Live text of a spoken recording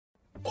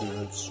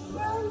It's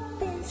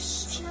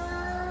Rumpus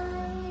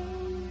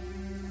time.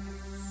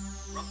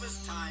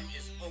 Rumpus time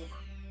is over.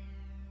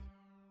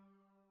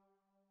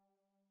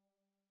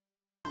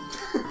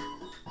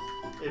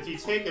 If you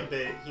take a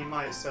bit, he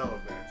might sell a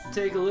bit.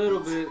 Take a little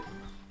bit.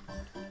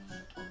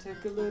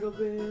 Take a little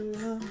bit.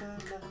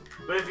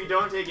 But if you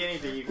don't take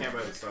anything, you can't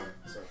buy the star.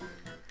 So.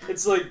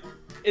 It's like,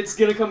 it's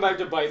gonna come back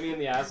to bite me in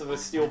the ass if I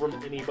steal from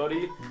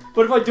anybody.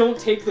 But if I don't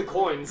take the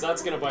coins,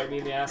 that's gonna bite me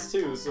in the ass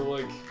too, so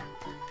like...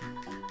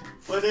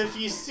 But if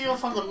you steal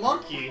from the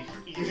monkey,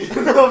 you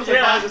don't have to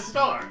buy the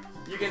star.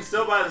 You can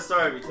still buy the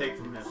star if you take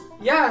from him.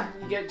 Yeah,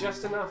 you get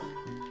just enough.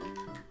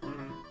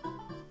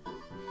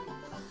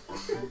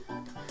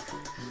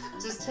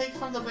 Just take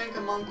from the bank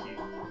a monkey.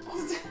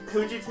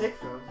 Who'd you take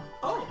from?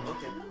 Oh,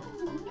 okay.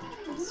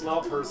 It's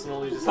not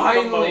personal, you just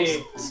Finally! have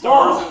the most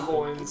stars and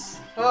coins.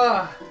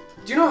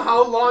 Do you know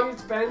how long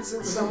it's been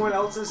since someone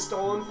else has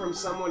stolen from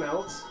someone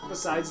else,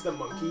 besides the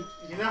monkey?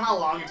 You know how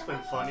long it's been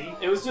funny?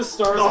 It was just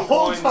stars The and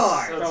whole coins.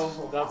 time!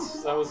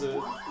 That was it.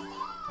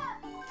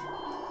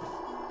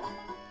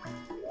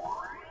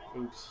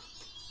 Oops.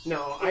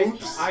 No,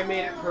 Oops. I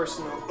made it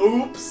personal.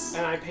 Oops!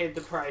 And I paid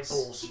the price.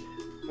 Bullshit.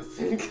 I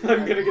think I'm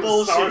gonna get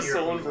a star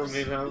stolen from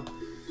me now.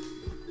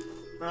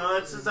 No,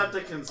 let's just have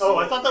to consult. Oh,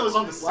 I thought that was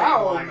on the same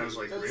line. I was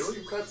like, really?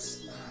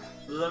 That's...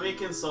 Let me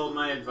consult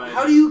my advice.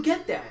 How do you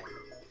get that?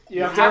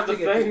 You have to have the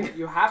thing.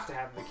 You have to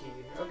have the key.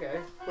 Okay.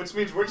 Which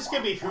means we're just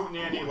gonna be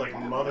hootenanny like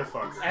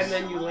motherfuckers. And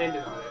then you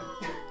landed on it.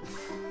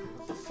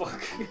 What the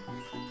fuck?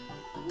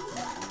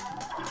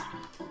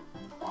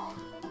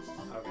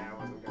 Okay, I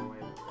wasn't gonna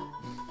land on it.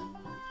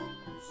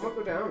 I'm gonna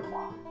go down.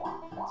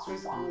 This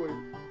way's the cool way.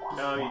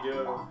 No, you do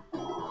it.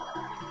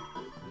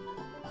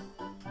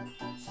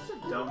 Such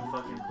a dumb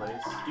fucking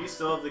place. Do you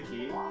still have the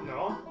key?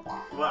 No?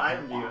 What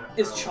item do you have?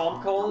 Is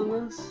Chomp Call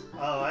in this?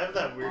 Oh, I have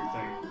that weird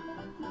thing.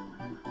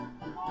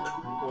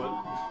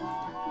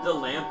 What? The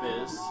lamp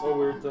is. What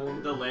weird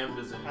thing? The lamp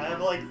is in I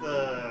have like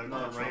the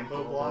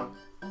rainbow block.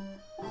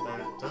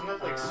 Doesn't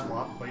it like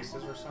swap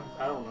places or something?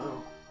 I don't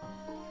know.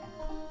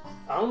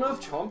 I don't know if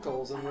Chomp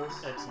Call's in this.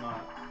 It's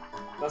not.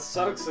 That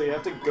sucks, so you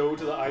have to go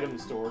to the item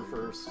store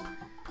first.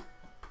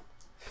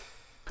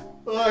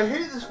 Oh, I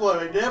hate this one.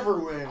 I never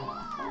win.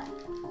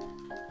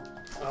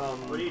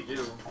 What do you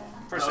do?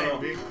 First A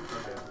and B. Okay.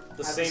 At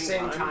the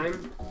same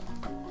time?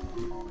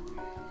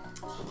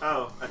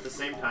 Oh, at the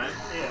same time?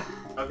 Yeah.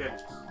 Okay.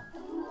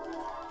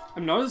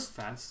 I'm not as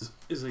fast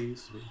as I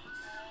used to be.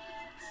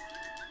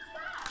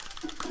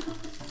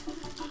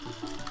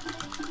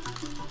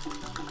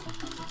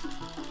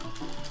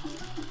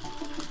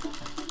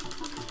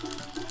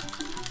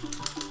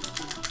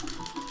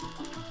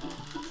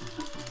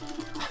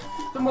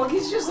 The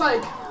monkey's just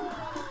like...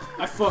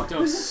 I fucked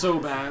up so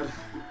bad.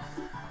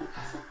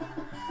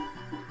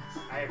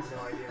 I have no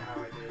idea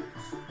how I did.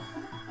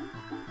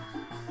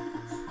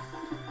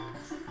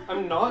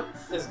 I'm not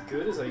as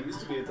good as I used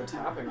to be at the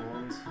tapping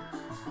ones.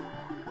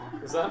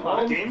 Is that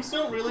mine? Games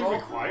don't really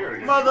require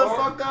it.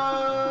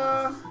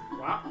 Motherfucker!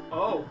 Wow.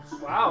 Oh,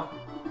 wow.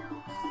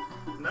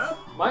 No?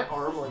 My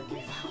arm like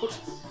gave out.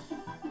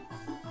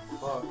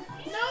 Fuck.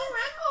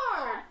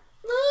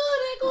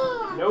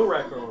 No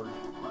record.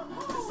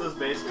 It's those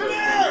bass player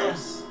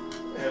fingers.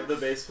 I have the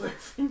bass player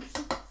fingers.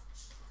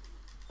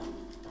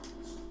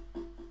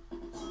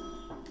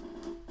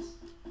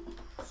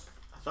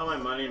 I thought my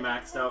money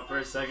maxed out for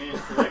a second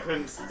because I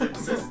couldn't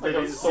insist. I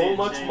got so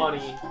much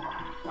money,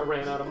 I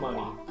ran out of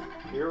money.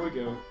 Here we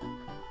go.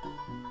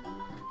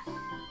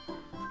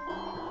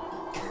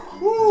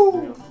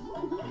 Woo!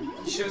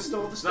 You should have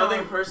stole the star.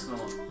 Nothing personal.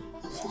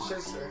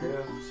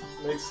 Yeah,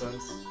 makes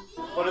sense.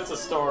 But it's a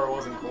star, it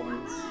wasn't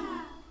coins.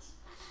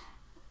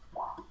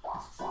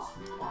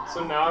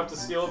 So now I have to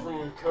steal it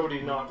from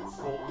Cody, not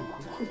Colton.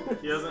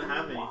 He doesn't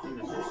have anything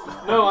to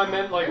take. No, I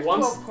meant like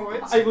once.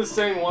 Points. I was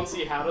saying once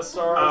he had a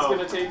star, I was Oh.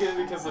 gonna take it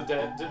because the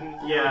debt didn't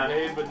Yeah. get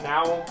paid. But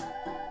now,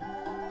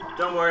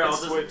 Don't worry, I'll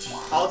switch.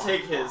 I'll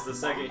take his the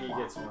second he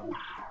gets one.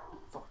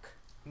 fuck.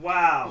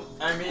 Wow.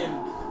 I mean,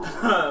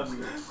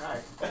 hi.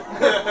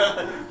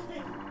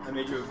 I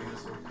made you open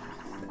this one.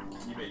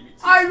 You made me.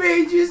 I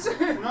made you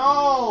say...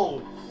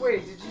 No!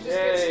 Wait, did you just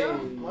get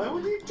stuff? Why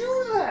would you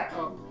do that?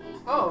 Oh.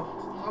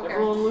 Oh, okay.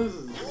 Everyone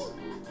loses.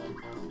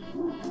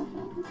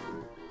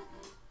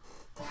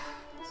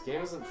 This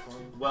game isn't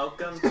fun.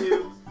 Welcome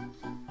to.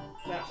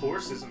 That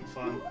horse isn't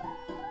fun.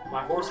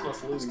 My horse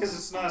must lose. It's because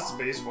it's not a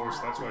space horse,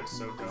 that's why it's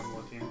so dumb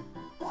looking.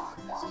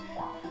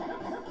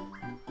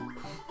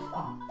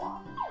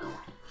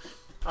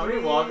 How many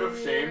walk of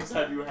shames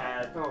have you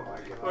had? Oh my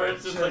god. Where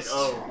it's just like,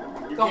 oh,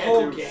 you the can't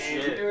whole do game.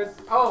 shit. It was,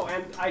 oh,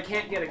 and I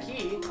can't get a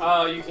key.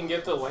 You can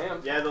get the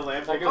lamp. Yeah, the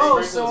lamp. I go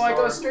Oh, straight to so the I go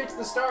star. straight to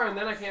the star and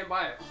then I can't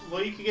buy it.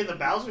 Well, you could get the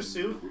Bowser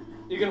suit.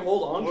 You can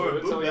hold on Or to a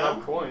it until boot you bell.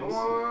 have coins.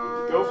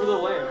 Go for the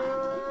lamp.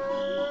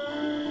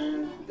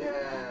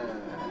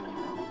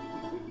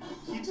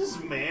 He just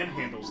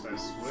manhandles that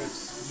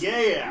switch.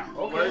 Yeah!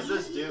 What does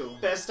this do?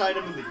 Best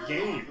item in the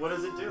game. What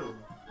does it do?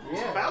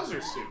 It's a Yeah.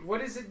 Bowser suit.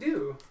 What does it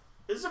do?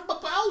 It's a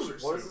Bowser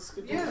suit. What is this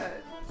good? Yeah.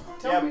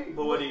 Tell me.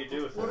 but what do you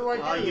do with What it? do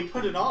I do? You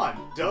put it on.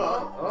 Duh.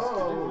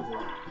 Oh.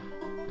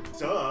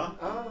 Duh.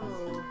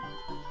 Oh.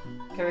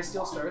 Can I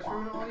steal stars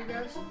from it, all you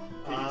guys?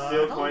 You can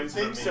steal I don't coins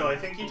think from so. me. I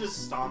think you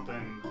just stomp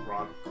and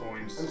rob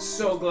coins. I'm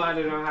so glad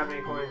I don't have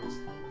any coins.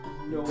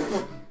 No.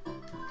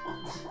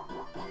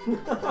 You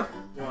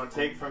want to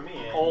take from me?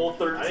 Eh? All I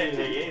didn't 13.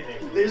 take anything.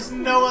 From There's you.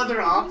 no other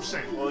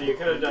option. Well, you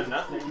could have done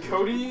nothing.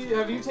 Cody,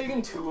 have you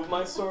taken 2 of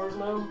my stars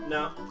now?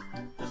 No,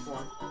 just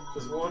one.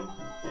 Just 1?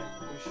 Yeah.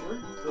 You sure?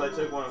 Because I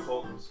took one of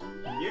Colton's.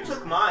 You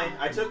took mine.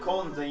 I took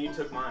Colton's, then you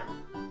took mine.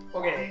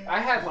 Okay, I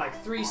had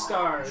like 3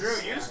 stars. Drew,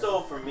 you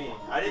stole from me.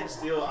 I didn't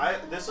steal.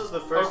 This was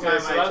the first Okay,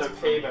 time so I that's took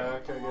from you.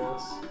 payback, I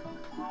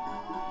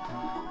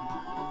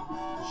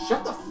guess.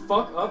 Shut the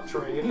fuck up,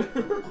 Train.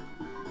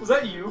 Was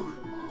that you?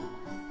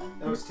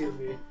 That was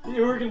TV.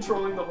 You were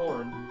controlling the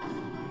horn.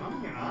 No,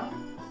 you're not.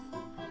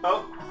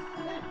 Oh.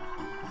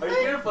 Are you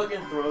gonna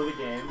fucking throw the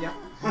game? Yeah.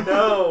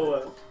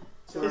 No.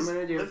 So what I'm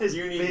gonna do. With his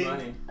You need big,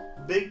 money.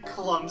 big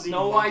clumsy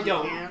No, I monkey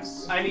don't.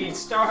 hands. I need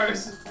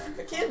stars.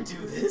 I can't do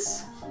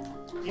this.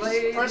 You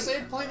Play- just press A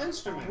to play the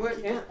instrument. What?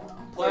 Yeah.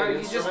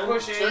 You just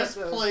push it. Just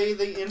play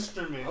the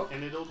instrument Okay.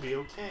 and it'll be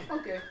okay.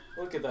 Okay.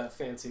 Look at that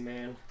fancy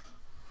man.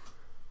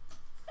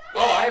 Oh,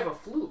 I have a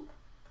flute.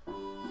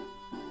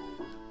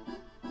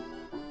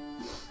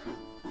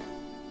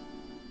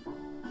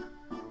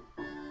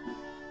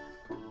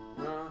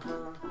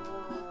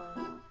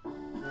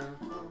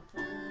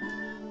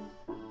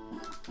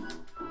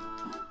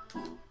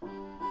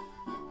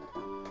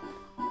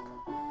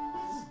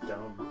 This is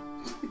dumb.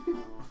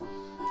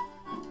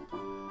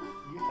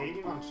 You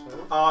hating on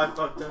show? Oh, I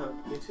fucked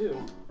up. Me too.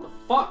 The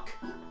fuck?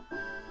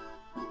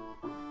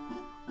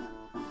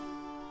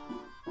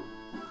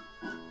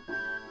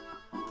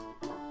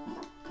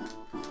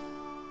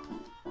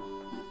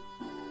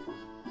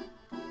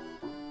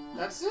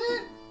 That's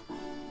it?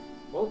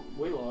 Well,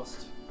 we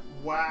lost.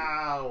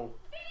 Wow.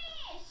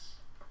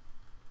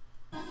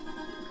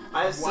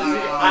 I have,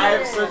 Wow. I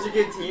have such a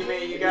good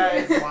teammate, you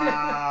guys.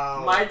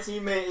 Wow. My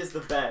teammate is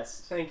the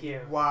best. Thank you.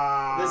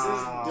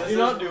 Wow. Did you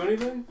not do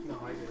anything? No,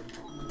 I did.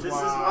 This is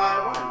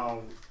why I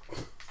won.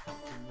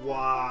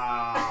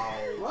 Wow.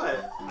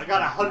 What? I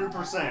got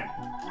 100%.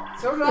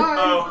 So did I.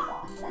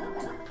 Oh.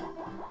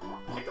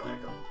 Echo, echo.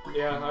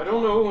 Yeah, I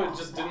don't know. It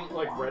just didn't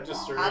like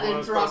register I when I didn't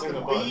was drop pressing the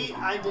the button. beat,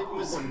 I didn't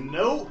miss a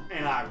note,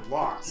 and I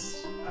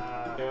lost.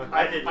 Yeah,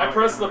 I did I not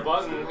pressed the get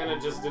button and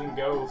it just didn't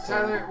go. So.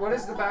 Tyler, what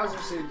does the Bowser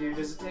suit do?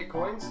 Does it take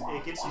coins?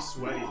 It gets you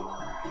sweaty.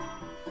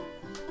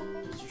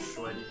 Because you're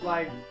sweaty.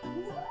 Like,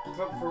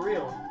 but for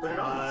real, Put it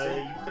on. see?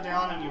 You put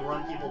down and you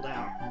run people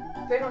down.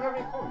 they don't have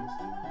any coins.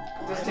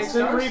 Does it take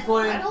Instant stars?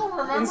 replay. I don't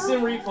remember.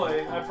 Instant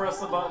replay. I press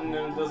the button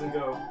and it doesn't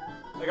go.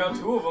 I got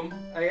 2 of them.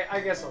 I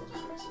guess I'll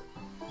just mix it.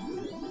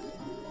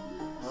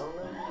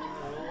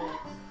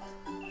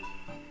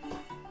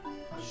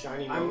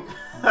 Shiny I'm, monk.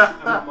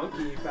 I'm a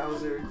monkey,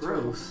 Bowser.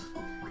 Gross.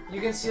 You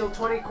can steal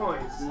 20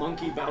 coins.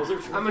 Monkey Bowser.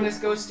 I'm gonna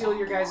go steal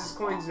your guys'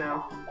 coins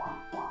now.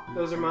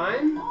 Those are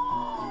mine.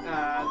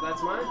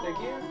 That's mine. Thank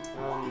you.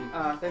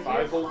 Thank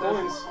 5 you. whole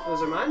coins.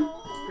 Those are mine.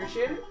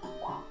 Appreciate it.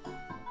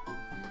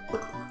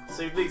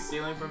 So you think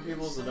stealing from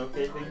people is an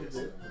okay thing to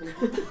do?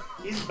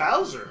 He's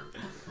Bowser.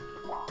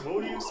 What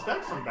would you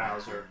expect from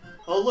Bowser?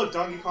 Oh look,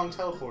 Donkey Kong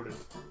teleported.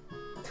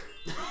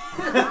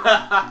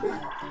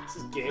 This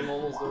is game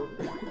almost over.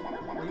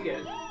 You get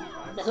it.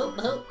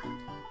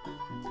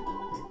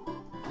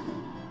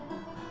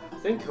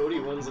 I think Cody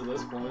wins at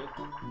this point.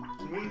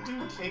 We do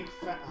take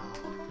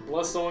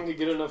Unless someone could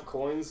get enough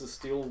coins to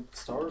steal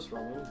stars from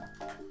him.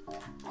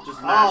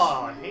 Just mash.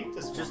 Oh, I hate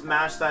this. Just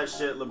mash that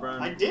shit, LeBron.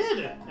 I did,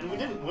 and we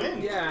didn't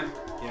win. Yeah.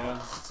 Yeah,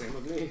 same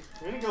with me.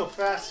 We didn't go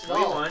fast at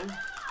We all. won.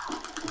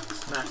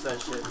 Smash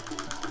that shit.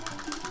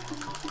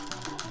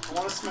 I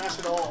want to smash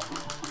it all.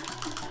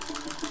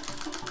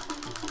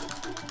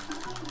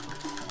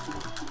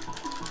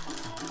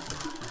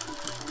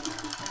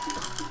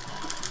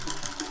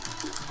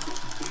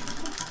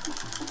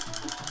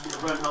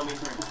 LeBron, help me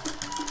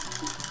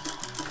turn.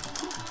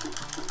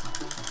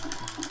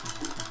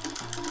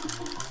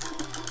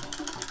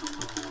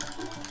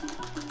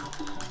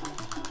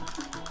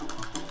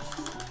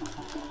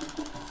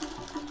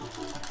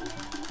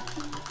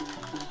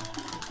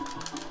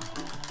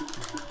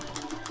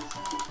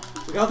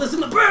 We got this in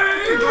the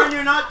bag! LeBron,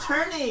 you're not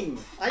turning!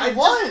 I just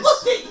was!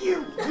 looked at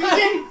you! We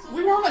didn't!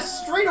 We were on a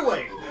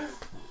straightaway!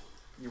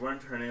 You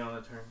weren't turning on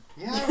the turn.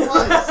 Yeah,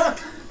 I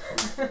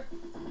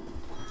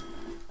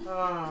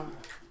was!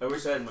 I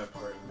wish I had my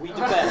part. We the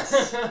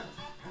best.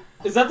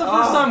 Is that the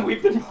first time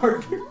we've been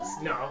partners?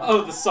 No.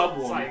 Oh, the sub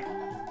It's one. like,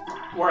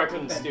 Where I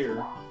couldn't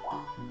steer.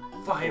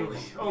 finally.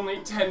 Only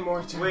 10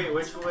 more turns. Wait,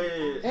 which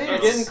way? Hey, you're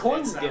getting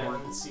coins it's that again.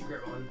 one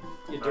secret one.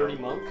 You dirty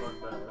monk.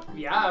 Fuck that.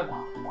 Yeah.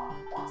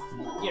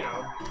 You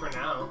know, for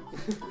now.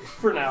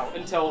 For now,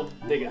 until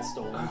they get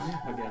stolen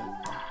again.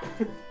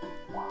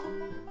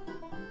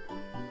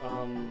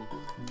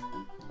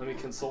 Let me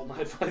consult my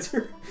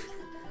advisor.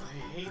 I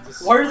hate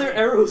this. Why are there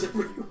arrows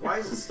everywhere? Why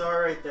is the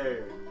star right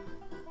there?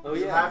 Oh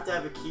You yeah. have to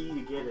have a key to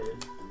get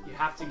it. You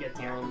have to get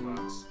the iron Um,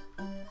 box.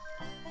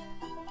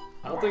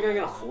 I don't think I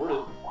can afford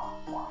it.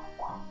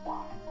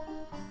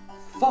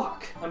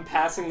 Fuck! I'm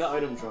passing the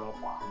item drop.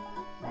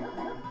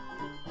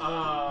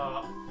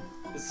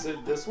 Is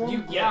it this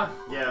one? Yeah.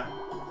 Yeah.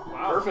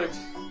 Wow. Perfect.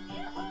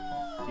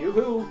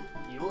 Yoo-hoo.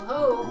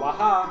 Yoo-hoo.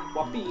 Waha.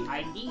 Wapi.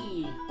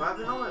 ID. What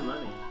happened to all my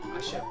money?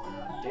 I should.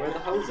 Where the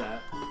hose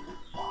at?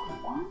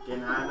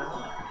 Getting high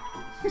now.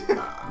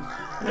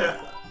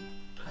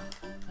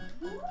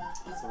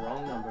 That's the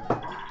wrong number.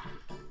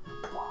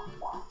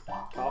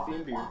 Coffee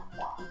and beer.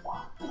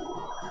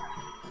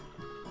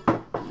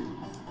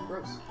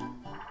 Gross.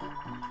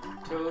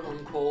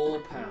 Totem pole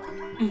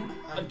pound.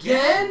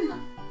 Again?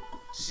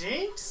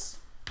 Jinx?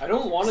 I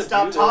don't want to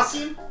Stop do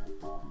talking.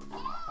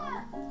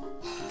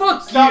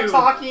 Fuck Stop you.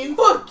 talking.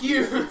 Fuck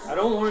you. this. I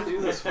don't want to do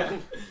this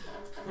one.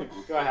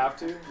 Do I have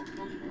to?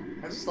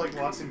 I just like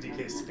watching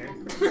DK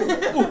skin.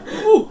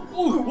 Ooh,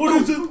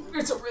 what is it?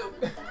 It's a real.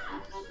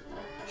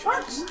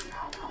 Sharks.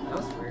 That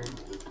was weird.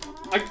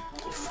 I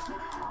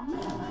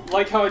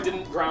like how I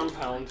didn't ground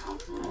pound.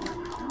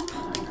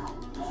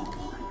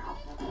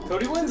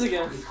 Cody wins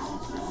again.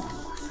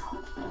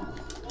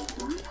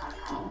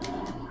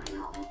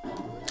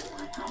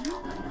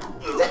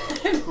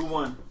 Who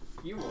won?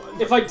 You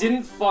won. If I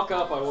didn't fuck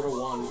up, I would have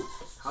won.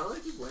 How do I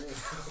keep winning?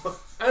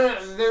 I don't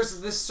know,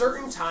 there's this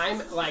certain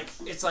time, like,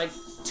 it's like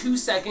 2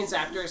 seconds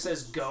after it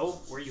says go,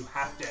 where you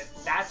have to,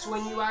 that's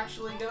when you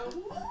actually go.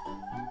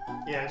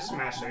 Yeah, just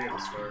mash A at the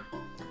start.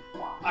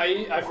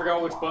 I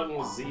forgot which button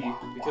was Z,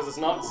 because it's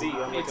not Z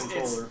on the It's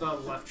controller. the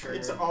left trigger.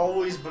 It's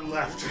always been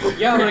left.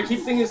 Yeah, but I keep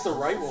thinking it's the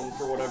right one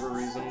for whatever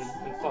reason,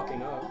 and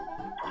fucking up.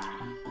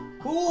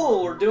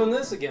 Cool, we're doing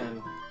this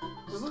again.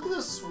 Just look at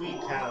those sweet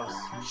cows.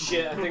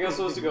 Shit, I think I'm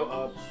supposed to go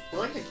up. They're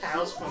like the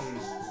cows from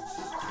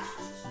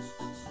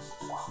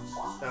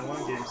that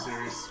one game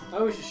series.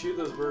 Oh, we should shoot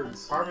those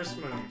birds. Harvest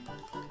Moon.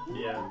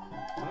 Yeah.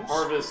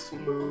 Harvest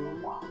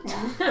Moon.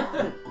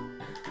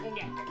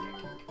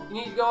 You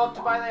need to go up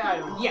to buy the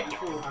item. Yeah.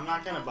 I'm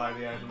not gonna buy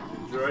the item.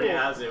 He already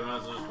has it. We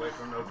might as well just wait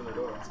for him to open the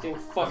door. It's getting I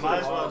fucking might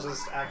as well wild.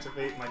 just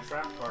activate my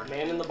trap card.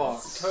 Man in the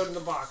box. Code in the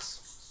box.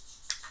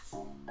 I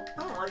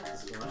don't like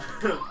this one.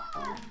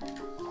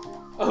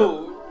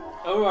 Oh,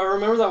 I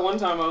remember that one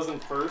time I was in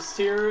first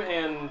here,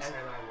 and And then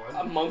I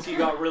a won. monkey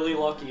got really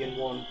lucky and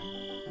won.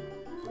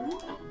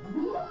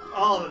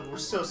 Oh, we're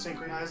so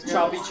synchronized. guys.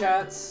 Choppy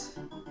chats.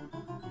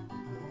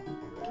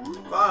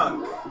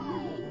 Fuck!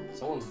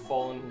 Someone's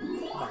falling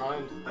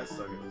behind. I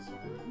suck at this one.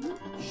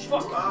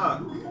 Fuck.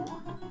 Fuck!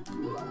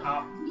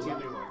 Oh,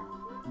 damn it.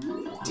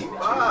 Damn it.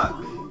 Fuck!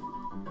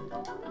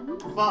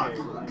 Fuck.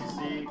 Okay, let me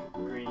see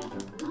green.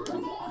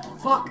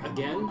 Fuck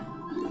again.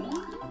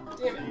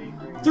 Damn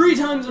it. 3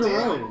 times in a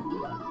row.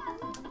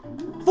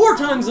 4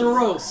 times in a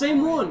row.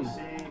 Same one.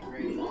 See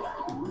green.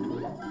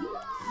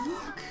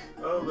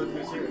 Oh, look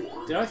who's here.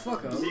 Did I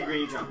fuck up? See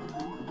green, you jump.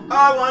 Oh,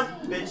 I won,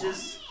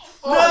 bitches.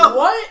 Oh, No!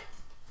 what?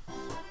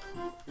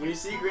 When you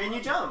see green,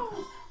 you jump.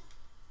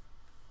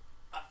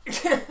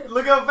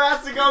 Look how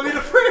fast it got me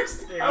to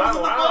first. I was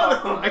at the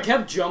bottom. I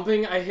kept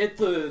jumping. I hit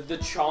the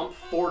chomp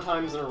 4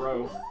 times in a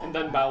row, and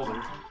then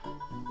Bowser.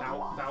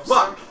 BOWSER.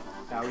 Fuck.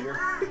 Bowser.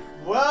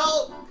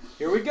 Well,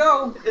 Here we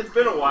go. It's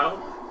been a while.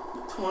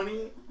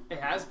 20. It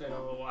has been a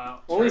little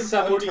while. Only turn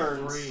 7 43.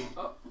 turns.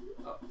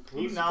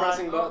 You Who's not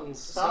pressing buttons?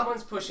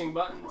 Someone's pushing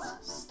buttons.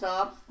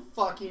 Stop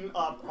fucking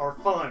up our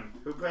fun.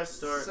 Who pressed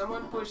start?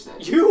 Someone pushed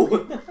it.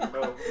 You.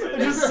 Oh, I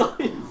just saw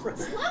you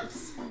press.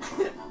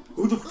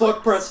 Who the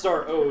fuck pressed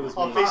start? Oh, it was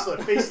Oh, me.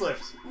 facelift,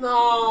 facelift.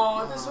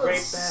 No, this one Great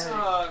bag.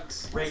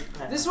 sucks. Great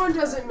pass. This one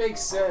doesn't make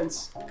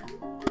sense.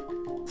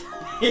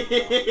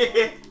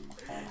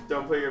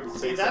 Don't put your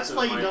See, face that's up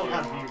why to you the don't mic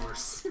have anymore.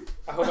 viewers.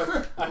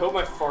 I hope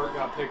my fart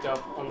got picked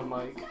up on the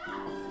mic.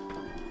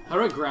 How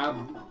do I grab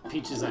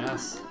Peach's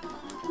ass?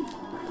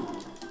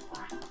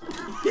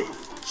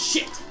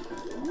 Shit!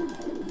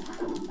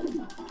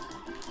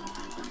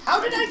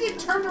 How did I get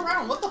turned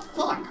around? What the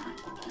fuck?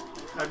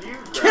 How do you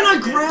grab Can I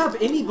again? grab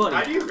anybody?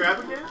 How do you grab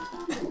again?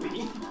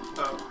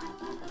 Oh.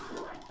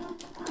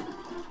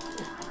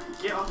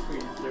 Get off me,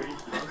 you dirty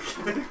fuck.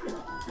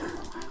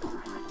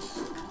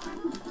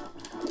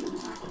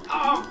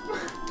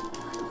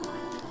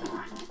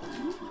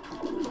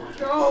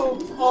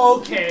 Oh.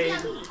 Okay.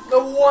 The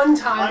one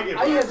time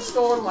I had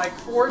stolen like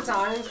 4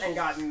 times and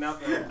got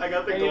nothing. I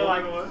got the And you're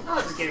golden like, one.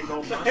 I'll just get a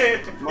gold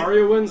one.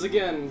 Mario wins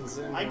again.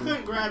 I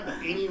couldn't grab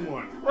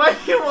anyone. Why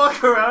do you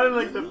walk around in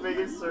like the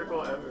biggest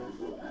circle ever?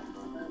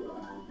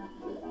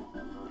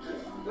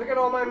 Look at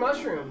all my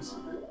mushrooms.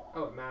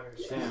 Oh, it matters.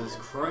 Jesus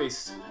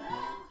Christ.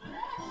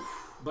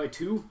 By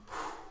 2?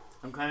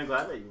 I'm kind of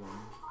glad that you won.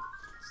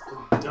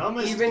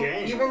 Dumbest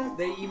game.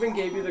 They even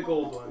gave you the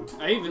gold one.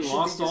 I even You should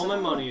lost be all my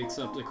money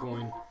except a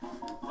coin.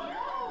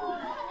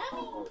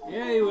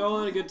 Yay, we all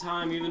had a good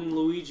time, even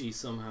Luigi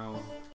somehow.